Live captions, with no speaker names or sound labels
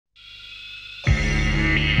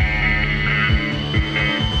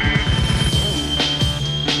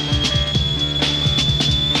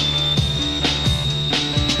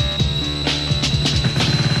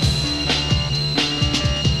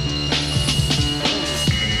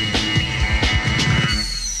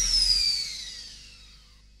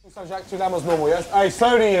Jack, 2 lemons normal, yes? Hey,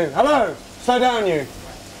 slow to you. Hello! Slow down, you.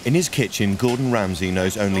 In his kitchen, Gordon Ramsay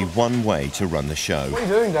knows only one way to run the show. What are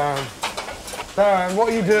you doing, Darren? Darren, what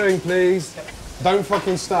are you doing, please? Don't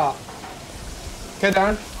fucking start. Okay,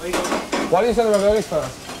 Darren? Why don't you send the raviolis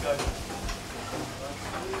first?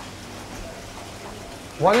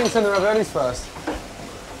 Why didn't you send the raviolis first?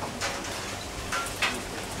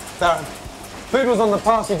 Darren, food was on the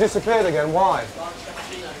pass, you disappeared again. Why?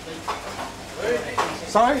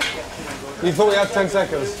 Sorry? You thought we had 10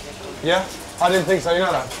 seconds? Yeah? I didn't think so, you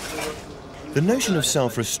know that. The notion of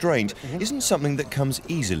self-restraint isn't something that comes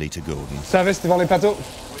easily to Gordon. Service, devant les plateaux.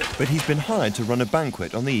 But he's been hired to run a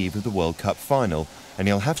banquet on the eve of the World Cup final, and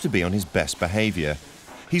he'll have to be on his best behaviour.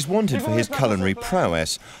 He's wanted for his culinary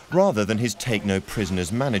prowess, rather than his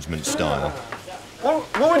take-no-prisoners management style.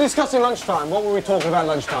 What were we discussing lunchtime? What were we talking about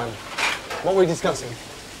lunchtime? What were we discussing?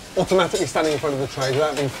 Automatically standing in front of the tray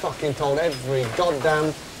without being fucking told every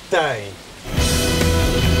goddamn day.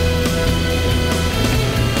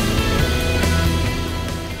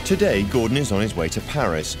 Today, Gordon is on his way to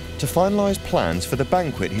Paris to finalise plans for the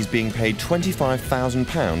banquet he's being paid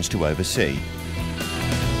 £25,000 to oversee.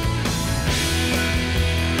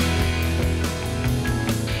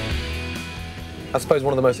 I suppose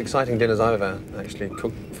one of the most exciting dinners I've ever actually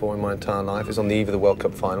cooked for in my entire life is on the eve of the World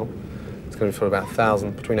Cup final. It's going to be for about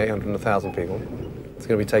 1,000, between 800 and 1,000 people. It's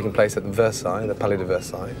going to be taking place at Versailles, the Palais de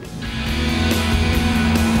Versailles.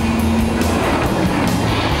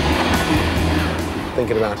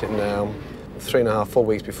 Thinking about it now, 3.5, 4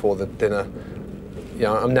 weeks before the dinner, you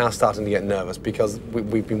know, I'm now starting to get nervous because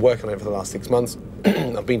we've been working on it for the last 6 months.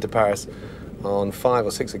 I've been to Paris on 5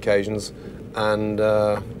 or 6 occasions, and you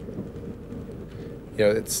know,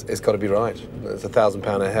 it's got to be right. It's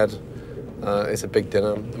 £1,000 a head. It's a big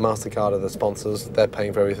dinner. MasterCard are the sponsors. They're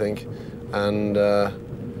paying for everything, and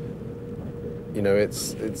you know,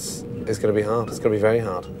 it's going to be hard. It's going to be very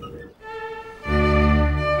hard.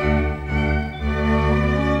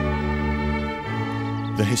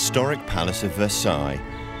 The historic Palace of Versailles.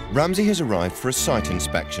 Ramsay has arrived for a site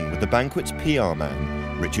inspection with the banquet's PR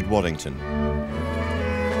man, Richard Waddington.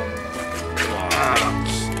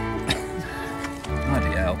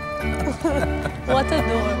 Bloody hell. What a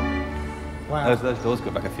door. Wow. Those doors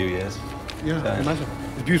go back a few years. Yeah, imagine.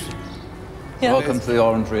 It's beautiful. Yeah. Welcome to the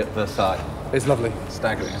Orangery at Versailles. It's lovely.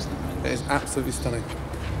 Staggering, isn't it? It is absolutely stunning.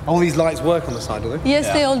 All these lights work on the side, do they? Yes,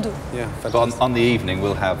 Yeah. they all do. Yeah, But fantastic. on the evening,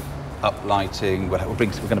 we'll have uplighting. We're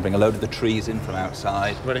going to bring a load of the trees in from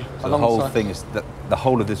outside. Ready. So the whole Alongside. thing is that the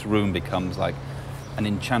whole of this room becomes like an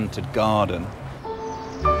enchanted garden.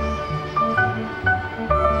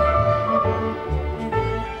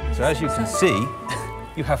 So as you can see,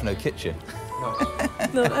 you have no kitchen.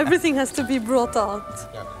 No, everything has to be brought out.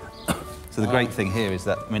 So the great thing here is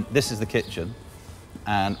that, I mean, this is the kitchen,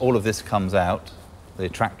 and all of this comes out, the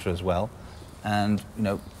tractor as well, and, you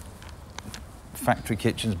know, factory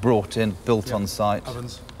kitchens brought in, built on site,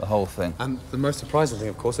 ovens. the whole thing. And the most surprising thing,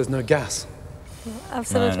 of course, there's no gas.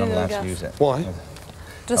 Absolutely no, not no allowed gas. to use it. Why?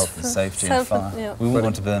 Just Health and for safety and fire. yeah. We wouldn't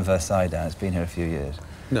want to burn Versailles down. It's been here a few years.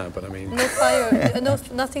 No, but I mean... No fire,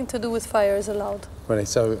 nothing to do with fire is allowed. Really,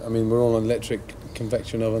 so, I mean, we're all on electric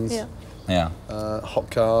convection ovens, Yeah, Yeah. hot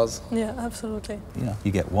cars. yeah, absolutely. Yeah.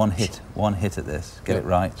 You get one hit at this, get it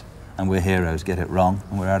right, and we're heroes. Get it wrong,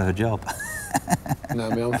 and we're out of a job. No,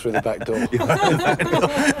 I mean, I'm through the back door.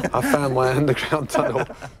 I found my underground tunnel.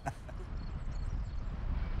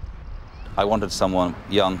 I wanted someone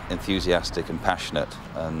young, enthusiastic, and passionate,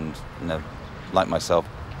 and, you know, like myself,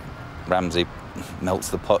 Ramsay melts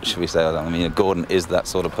the pot, shall we say? I mean, Gordon is that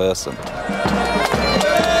sort of person.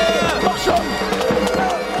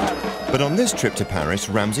 But on this trip to Paris,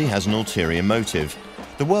 Ramsay has an ulterior motive.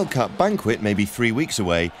 The World Cup banquet may be 3 weeks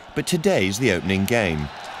away, but today's the opening game.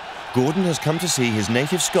 Gordon has come to see his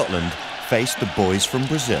native Scotland face the boys from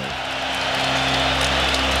Brazil.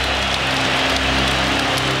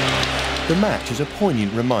 The match is a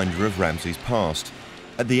poignant reminder of Ramsay's past.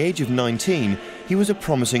 At the age of 19, he was a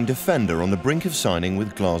promising defender on the brink of signing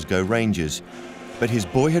with Glasgow Rangers. But his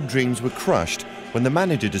boyhood dreams were crushed when the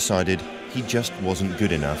manager decided he just wasn't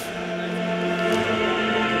good enough.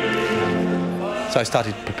 So I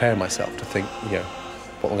started preparing myself to think, you know,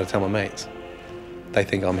 what I'm going to tell my mates. They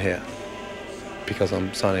think I'm here because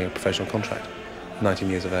I'm signing a professional contract. 19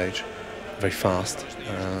 years of age, very fast,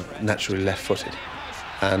 naturally left-footed.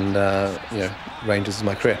 And, you know, Rangers is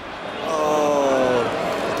my career.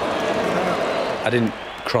 I didn't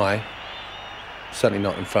cry, certainly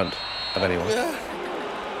not in front of anyone.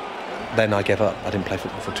 Then I gave up. I didn't play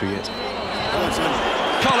football for 2 years.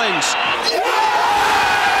 Collins.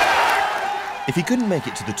 If he couldn't make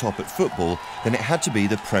it to the top at football, then it had to be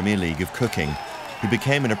the Premier League of cooking. He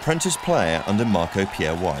became an apprentice player under Marco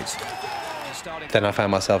Pierre White. Then I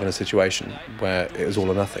found myself in a situation where it was all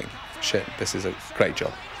or nothing. Shit, this is a great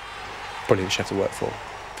job. Brilliant chef to work for.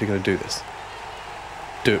 If you're going to do this,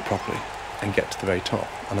 do it properly and get to the very top.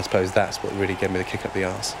 And I suppose that's what really gave me the kick up the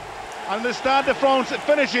arse. And the Stade de France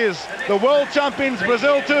finishes. The world champions,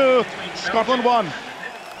 Brazil 2, Scotland 1.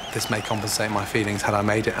 This may compensate my feelings had I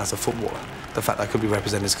made it as a footballer. The fact that I could be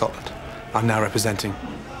representing Scotland. I'm now representing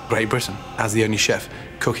Great Britain as the only chef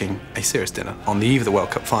cooking a serious dinner on the eve of the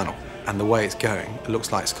World Cup final. And the way it's going, it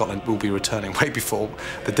looks like Scotland will be returning way before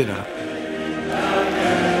the dinner.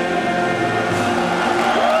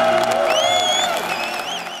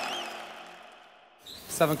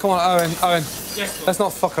 Seven, come on, Owen, Owen. Yes, let's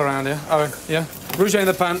not fuck around here, Owen, yeah? Rouge in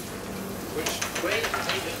the pan.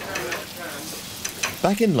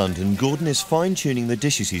 Back in London, Gordon is fine-tuning the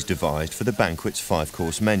dishes he's devised for the Banquet's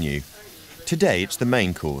 5-course menu. Today it's the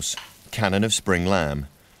main course, cannon of spring lamb.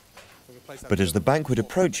 But as the Banquet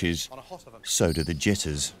approaches, so do the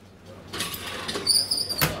jitters.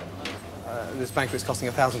 This banquet's costing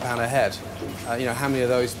 £1,000 a head. You know, how many of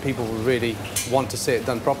those people will really want to see it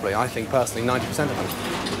done properly? I think, personally, 90% of them.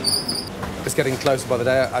 It's getting closer by the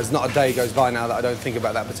day. As not a day goes by now that I don't think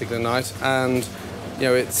about that particular night. And, you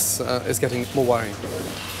know, it's getting more worrying.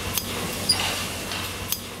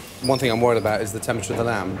 One thing I'm worried about is the temperature of the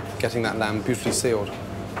lamb, getting that lamb beautifully sealed,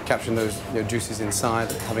 capturing those juices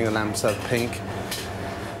inside, having the lamb served pink.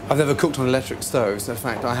 I've never cooked on electric stoves. In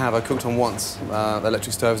fact, I have. I cooked on once,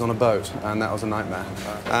 electric stoves on a boat, and that was a nightmare.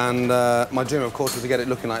 And my dream, of course, was to get it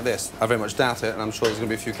looking like this. I very much doubt it, and I'm sure there's going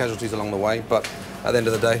to be a few casualties along the way, but at the end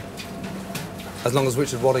of the day, as long as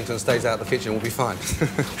Richard Waddington stays out of the kitchen, we'll be fine.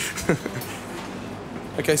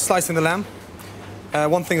 OK, slicing the lamb.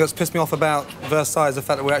 One thing that's pissed me off about Versailles is the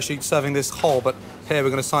fact that we're actually serving this whole, but here we're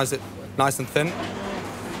going to size it nice and thin.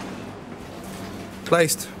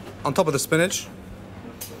 Placed on top of the spinach,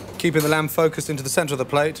 keeping the lamb focused into the centre of the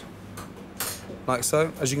plate, like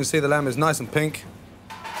so. As you can see, the lamb is nice and pink,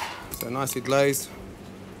 so nicely glazed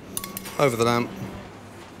over the lamb.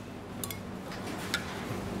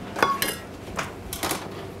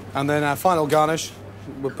 And then our final garnish,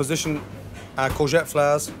 we'll position our courgette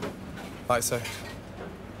flowers, like so.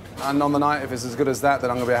 And on the night, if it's as good as that,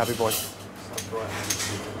 then I'm going to be a happy boy.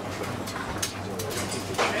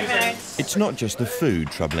 It's not just the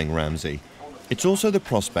food troubling Ramsay. It's also the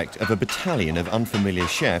prospect of a battalion of unfamiliar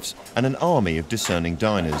chefs and an army of discerning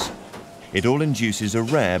diners. It all induces a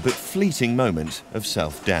rare but fleeting moment of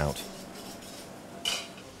self-doubt.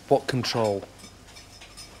 What control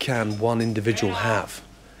can one individual have?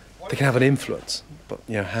 They can have an influence, but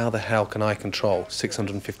you know, how the hell can I control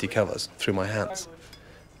 650 covers through my hands?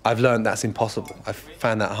 I've learned that's impossible. I've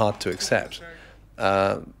found that hard to accept.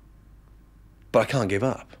 But I can't give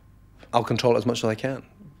up. I'll control it as much as I can,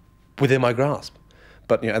 within my grasp.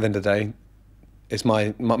 But you know, at the end of the day, it's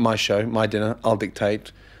my show, my dinner, I'll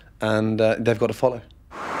dictate, and they've got to follow.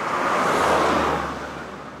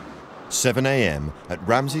 7 a.m. at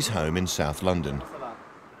Ramsay's home in South London.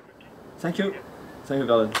 Thank you. Thank you,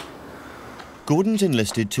 darling. Gordon's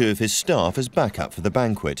enlisted 2 of his staff as backup for the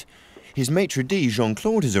banquet. His maitre d',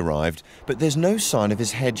 Jean-Claude, has arrived, but there's no sign of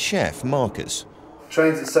his head chef, Marcus.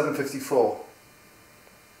 Train's at 7:54.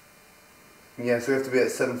 Yeah, so we have to be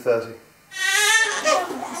at 7:30.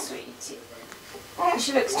 Oh, sweetie.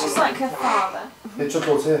 She looks just like her father. Yeah,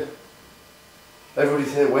 Jean-Claude's here.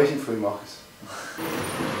 Everybody's here waiting for you, Marcus.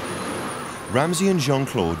 Ramsay and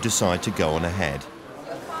Jean-Claude decide to go on ahead.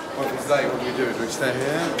 Well, for today, what do we do? Do we stay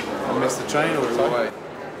here and miss the train, or do we wait?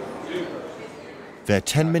 They're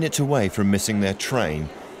 10 minutes away from missing their train,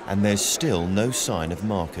 and there's still no sign of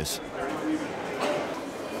Marcus.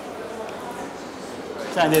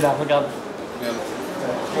 Stand it up again.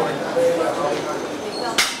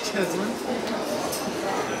 Gentlemen. You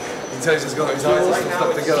can tell he's just got his eyes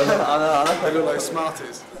stuck together. They look like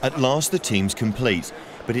Smarties. At last the team's complete,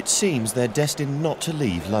 but it seems they're destined not to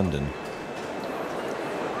leave London.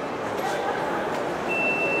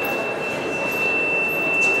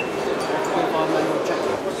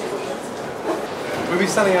 We've been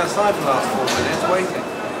standing outside for the last 4 minutes, waiting,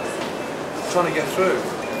 trying to get through.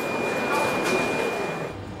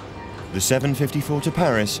 The 7:54 to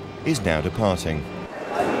Paris is now departing. It's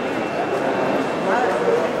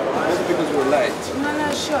because we're late.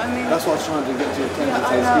 No, sure, I mean... That's what I was trying to get to your attention. Yeah,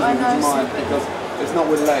 Excuse me, I would you know. mind? Because it's not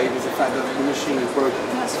we're late, it's the fact that the machine is broken.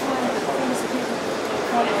 That's fine, but things that people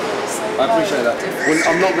follow, so I appreciate that. Well,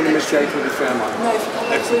 I'm not going to miss Jake with the fair mind. No, if you come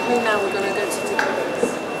back with me now, we're going to go to the...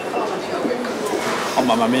 Oh,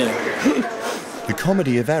 mamma mia. The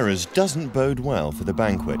comedy of errors doesn't bode well for the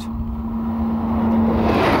banquet.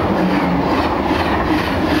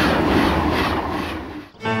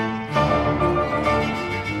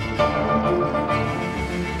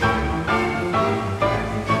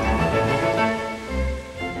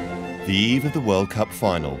 The eve of the World Cup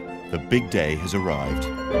final, the big day has arrived.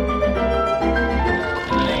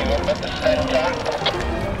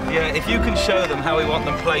 Yeah, if you can show them how we want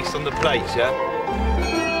them placed on the plates, yeah?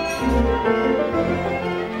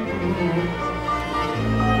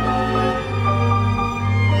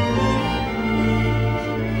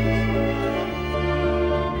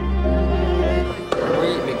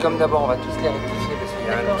 Oui, mais comme d'abord, on va tous les rectifier parce qu'il y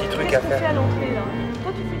a un petit truc à faire.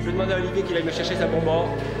 Je vais demander à Olivier qu'il aille me chercher sa bonbon.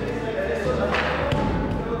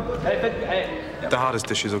 The hardest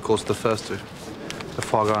dish is, of course, the first two. The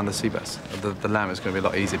foie gras and the sea bass. The lamb is going to be a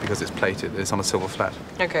lot easier because it's plated. It's on a silver flat.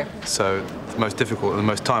 Okay. So the most difficult and the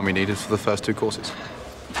most time we need is for the first two courses.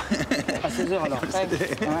 We don't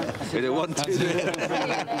want to.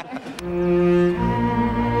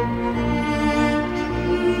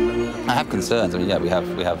 I have concerns. I mean, yeah, we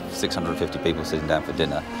have 650 people sitting down for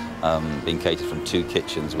dinner, being catered from two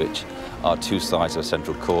kitchens, which are two sides of a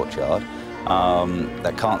central courtyard,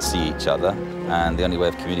 that can't see each other, and the only way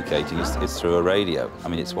of communicating is through a radio. I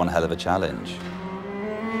mean, it's one hell of a challenge.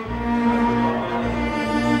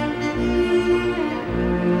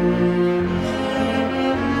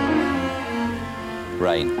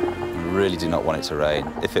 Rain. I really do not want it to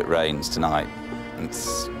rain. If it rains tonight,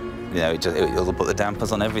 it's, you know, it'll put the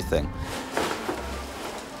dampers on everything.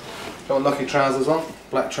 Got lucky trousers on,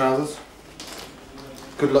 black trousers.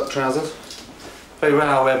 Good luck trousers. Very rare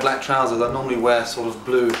I wear black trousers. I normally wear sort of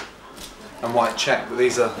blue and white check, but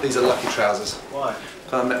these are lucky trousers. Why?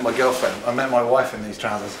 Because I met my girlfriend. I met my wife in these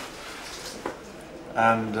trousers,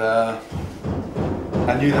 and I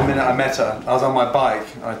knew the minute I met her. I was on my bike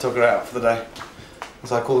and I took her out for the day,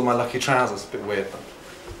 so I call them my lucky trousers. A bit weird, but.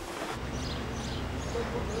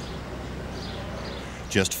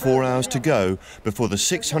 Just 4 hours to go before the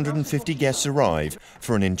 650 guests arrive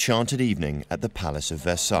for an enchanted evening at the Palace of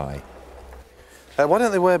Versailles. Why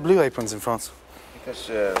don't they wear blue aprons in France? Because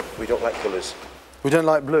we don't like colours. We don't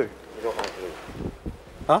like blue? We don't like blue.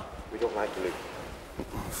 Huh? We don't like blue.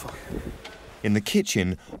 Oh, fuck. In the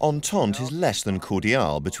kitchen, entente is less than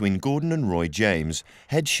cordial between Gordon and Roy James,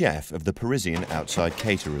 head chef of the Parisian outside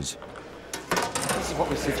caterers. This is what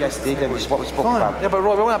we suggested and this is what we spoke about. Yeah, but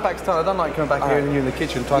Roy, we went back to town. I don't like coming back here and you in the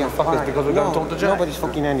kitchen trying to fuck us because we're going to talk to Jack. Nobody's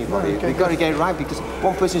fucking anybody. We've got to get it right because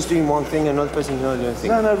one person's doing one thing and another person's doing another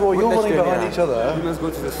thing. No, Roy, you're running behind each other. You must go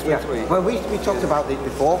to the street. Yeah. Well, we talked about it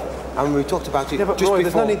before and we talked about it yeah, but just Roy,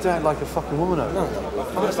 before. there's no need to act like a fucking woman over there. No.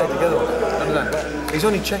 I'm going to stay together. No. He's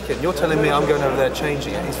only checking. You're telling me I'm going over there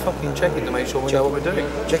changing it. He's fucking checking to make sure we know what we're doing.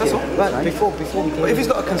 That's all. Right, before we But if he's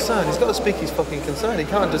got a concern, he's got to speak his fucking concern. He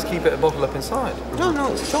can't just keep it bottled up inside. No,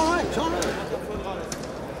 it's all right, it's all right.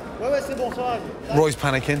 Roy's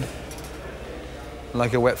panicking.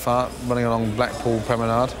 Like a wet fart running along Blackpool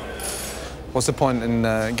Promenade. What's the point in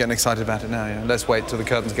getting excited about it now? Yeah? Let's wait till the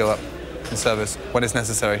curtains go up in service when it's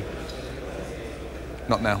necessary.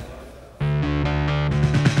 Not now.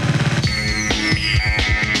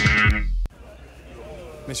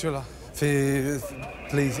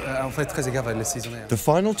 The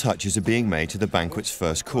final touches are being made to the banquet's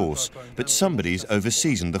first course, but somebody's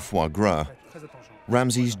overseasoned the foie gras.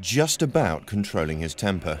 Ramsay's just about controlling his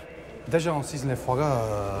temper. Déjà, on season les foie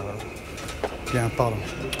gras. Yeah, pardon.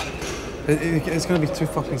 It's going to be too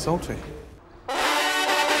fucking salty.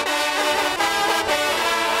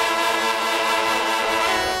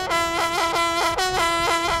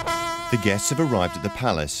 The guests have arrived at the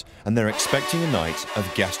palace and they're expecting a night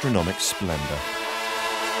of gastronomic splendour.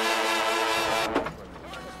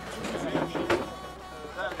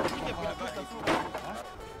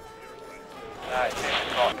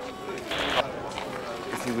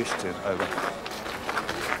 If you wish to, over.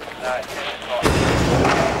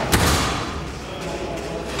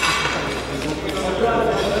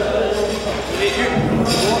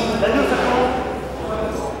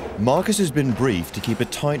 Marcus has been briefed to keep a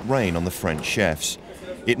tight rein on the French chefs.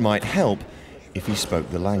 It might help if he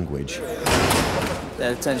spoke the language.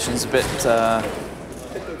 The tension's a bit,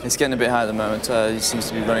 it's getting a bit high at the moment. He seems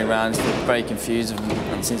to be running around, he's very confused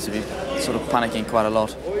and seems to be sort of panicking quite a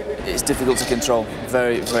lot. It's difficult to control,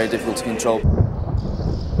 very, very difficult to control.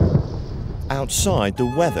 Outside, the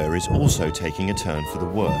weather is also taking a turn for the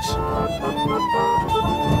worse.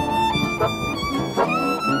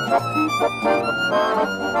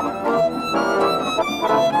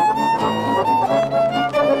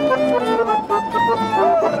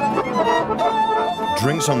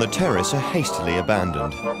 Drinks on the terrace are hastily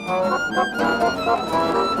abandoned.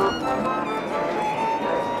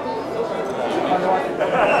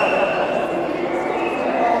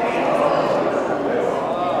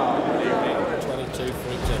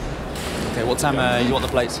 Okay, what time you want the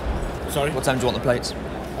plates? Sorry? What time do you want the plates?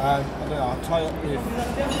 I don't know, I'll tie up with...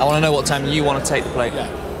 I want to know what time you want to take the plate. Yeah.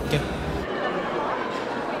 Okay.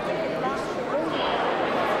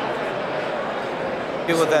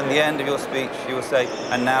 You will then, the end of your speech, you will say,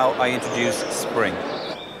 and now I introduce spring.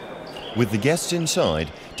 With the guests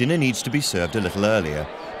inside, dinner needs to be served a little earlier,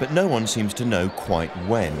 but no one seems to know quite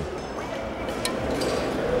when.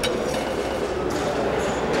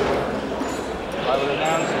 I will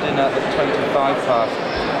announce dinner at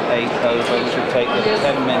 8 over, which will take us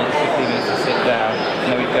 10 minutes, 15 minutes to sit down,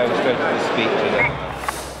 and then we go straight to the speech dinner.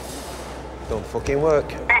 Don't fucking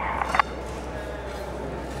work.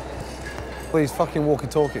 These fucking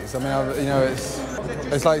walkie-talkies. I mean, you know,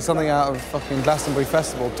 it's like something out of fucking Glastonbury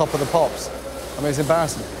Festival, Top of the Pops. I mean, it's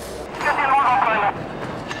embarrassing.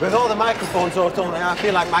 With all the microphones auto, I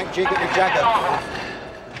feel like Mike Jagger.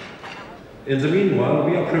 In the meanwhile,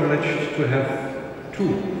 we are privileged to have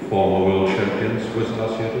 2 former world champions with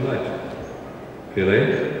us here tonight.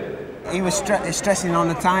 Pele? He was stressing on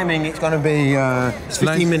the timing. It's going to be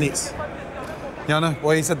 15 minutes. Yeah, I know.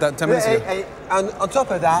 Well, he said that 10 minutes ago. And on top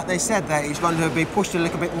of that, they said that it's going to be pushed a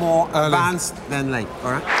little bit more advanced than late.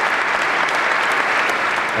 All right.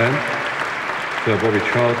 And Sir Bobby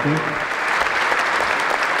Charlton.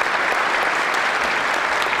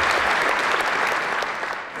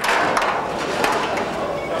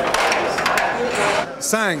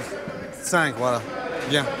 Cinq, voilà.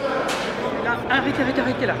 Bien.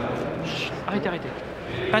 Arrêtez là. Arrêtez.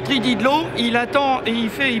 Patrick Didlot, il attend et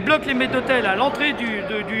il bloque les maîtres d'hôtel à l'entrée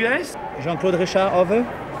du S. Jean-Claude Richard over.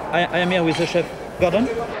 I am here with the chef Gordon.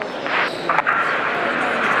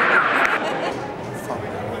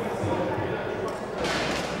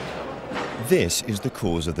 This is the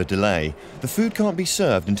cause of the delay. The food can't be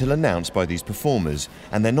served until announced by these performers,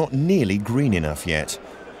 and they're not nearly green enough yet.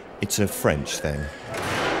 It's a French thing.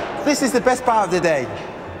 This is the best part of the day.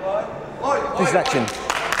 This action.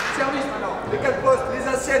 Service maintenant. Les 4 postes, les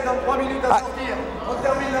assiettes dans 3 minutes à sortir. On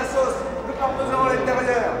termine la sauce, le parmesan à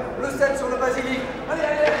l'intérieur, le sel sur le basilic. Allez.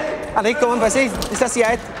 Allez, comment vas-y, les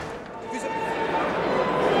assiettes.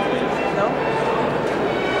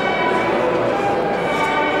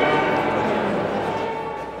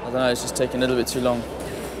 I don't know, it's just taking a little bit too long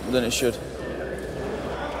than it should.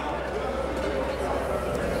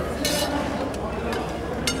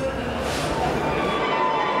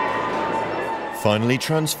 Finally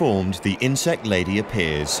transformed, the insect lady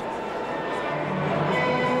appears.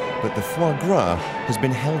 But the foie gras has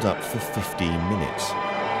been held up for 15 minutes.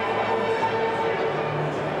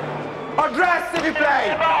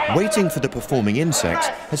 Waiting for the performing insects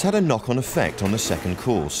has had a knock-on effect on the second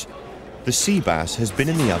course. The sea bass has been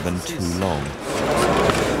in the oven too long.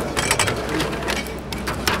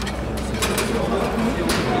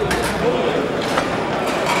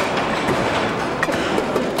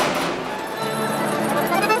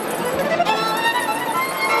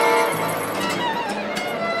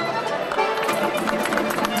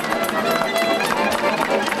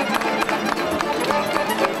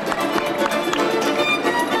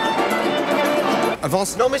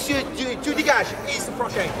 Avance. Non, monsieur, tu dégages. Ici,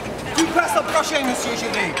 prochain. Tu passes au prochain, monsieur, je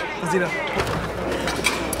vais. Vas-y, là.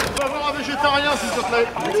 On va avoir un végétarien, s'il te plaît.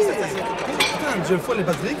 Putain, je vois les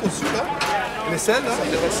batteries au-dessus, là. Les selles, là.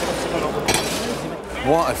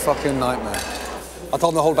 What a fucking nightmare. I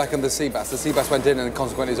told them to hold back on the sea bass. The sea bass went in and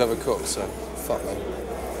consequently is overcooked, so fuck them.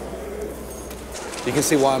 You can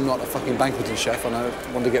see why I'm not a fucking banqueting chef, and I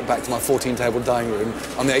want to get back to my 14-table dining room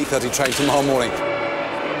on the 8:30 train tomorrow morning.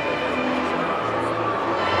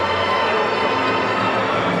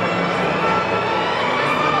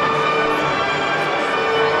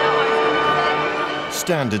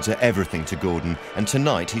 Standards are everything to Gordon, and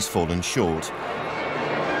tonight he's fallen short.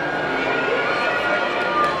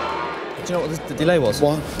 Do you know what the delay was?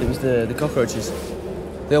 What? It was the cockroaches.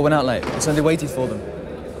 They all went out late, and so they waited for them.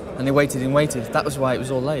 And they waited and waited. That was why it was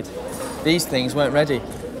all late. These things weren't ready.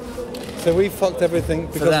 So we fucked everything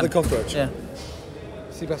because of the cockroach? Yeah.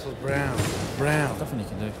 Sea bass was brown. Brown. Nothing you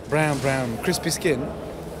can do. Brown. Crispy skin?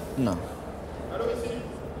 No.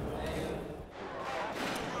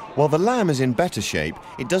 While the lamb is in better shape,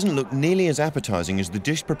 it doesn't look nearly as appetizing as the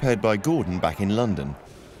dish prepared by Gordon back in London.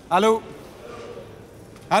 Allô?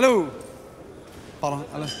 Allô? Pardon,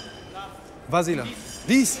 allô? Vas-y, là.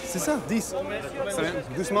 10, c'est ça, 10. Ça vient,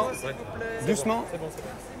 doucement. Doucement.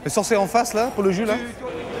 Le sorcier en face, là, pour le jus, là.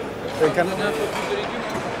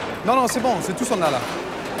 Non, non, c'est bon, c'est tous en là.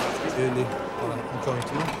 Et les... Voilà, encore une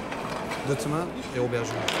tomate. 2 tomates et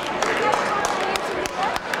aubergines.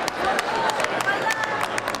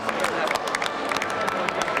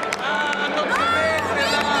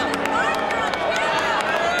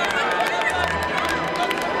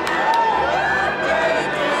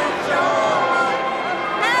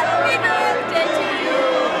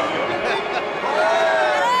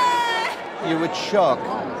 You would shock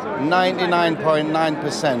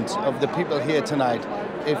 99.9% of the people here tonight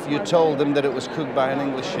if you told them that it was cooked by an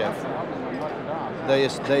English chef. They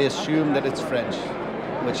assume that it's French,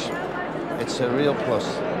 which it's a real plus.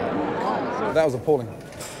 That was appalling.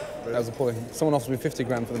 That was appalling. Someone offered me 50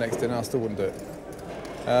 grand for the next dinner, I still wouldn't do it.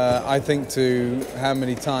 I think to how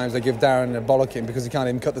many times they give Darren a bollocking because he can't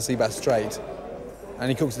even cut the sea bass straight. And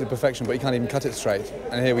he cooks it to perfection, but he can't even cut it straight.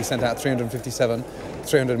 And here we sent out 357,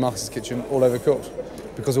 300 Marcus's kitchen, all overcooked,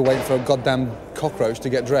 because we're waiting for a goddamn cockroach to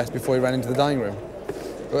get dressed before he ran into the dining room.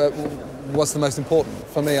 What's the most important?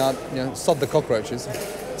 For me, sod the cockroaches,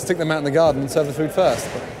 stick them out in the garden and serve the food first.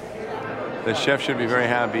 The chef should be very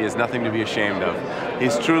happy. He has nothing to be ashamed of.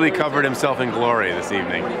 He's truly covered himself in glory this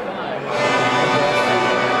evening.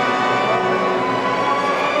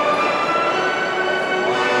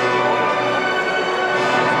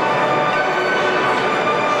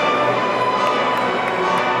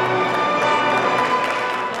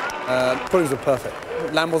 Puddings were perfect.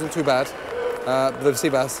 Lamb wasn't too bad, but the sea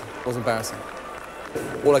bass was embarrassing.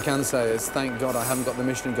 All I can say is, thank God I haven't got the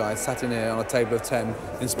Michelin guy sat in here on a table of 10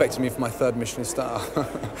 inspecting me for my 3rd Michelin star.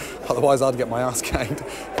 Otherwise, I'd get my ass kicked.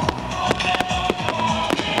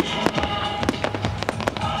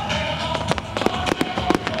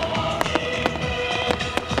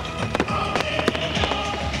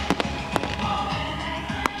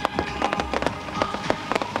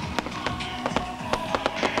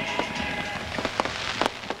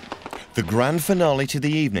 The grand finale to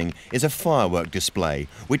the evening is a firework display,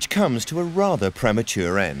 which comes to a rather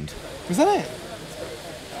premature end. Was that it?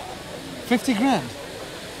 50 grand?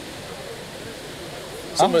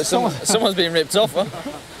 Someone's being ripped off, huh?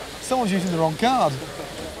 Someone's using the wrong card.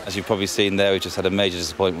 As you've probably seen there, we've just had a major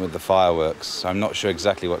disappointment with the fireworks. I'm not sure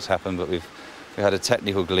exactly what's happened, but we had a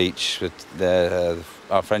technical glitch. With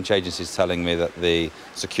our French agency is telling me that the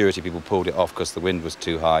security people pulled it off because the wind was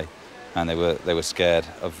too high, and they were scared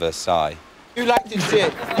of Versailles. You like this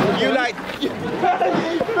shit. You like... You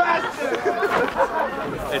bastard!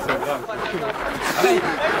 It's a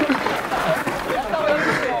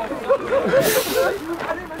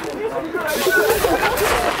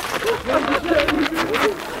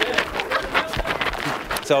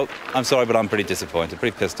So, I'm sorry, but I'm pretty disappointed,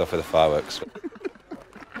 pretty pissed off with the fireworks.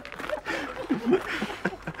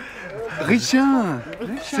 Richard,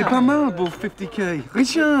 c'est pas mal pour 50K.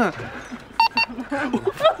 Richard!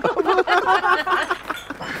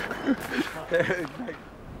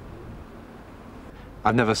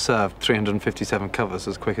 I've never served 357 covers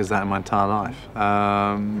as quick as that in my entire life.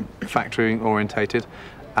 Factory orientated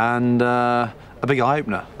and a big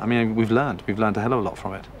eye-opener. I mean, we've learned a hell of a lot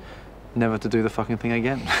from it. Never to do the fucking thing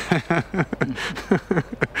again.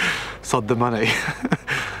 Sod the money.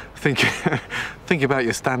 Think about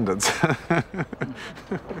your standards.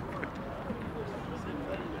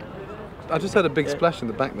 I just had a big splash in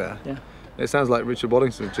the back there. Yeah. It sounds like Richard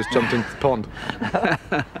Waddington just jumped into the pond.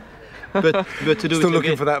 but to do Still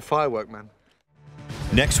looking for that firework, man.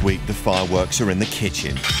 Next week, the fireworks are in the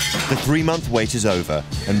kitchen. The 3-month wait is over,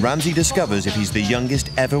 and Ramsay discovers if he's the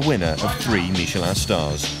youngest ever winner of 3 Michelin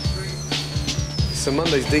stars. So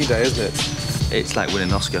Monday's D-Day, isn't it? It's like winning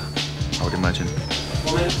an Oscar, I would imagine.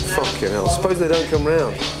 Fucking hell, suppose they don't come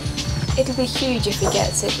round. It'll be huge if he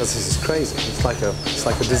gets it. This is crazy. It's like a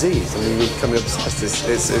disease. I mean, we're becoming obsessed.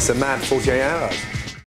 It's a mad 48 hours.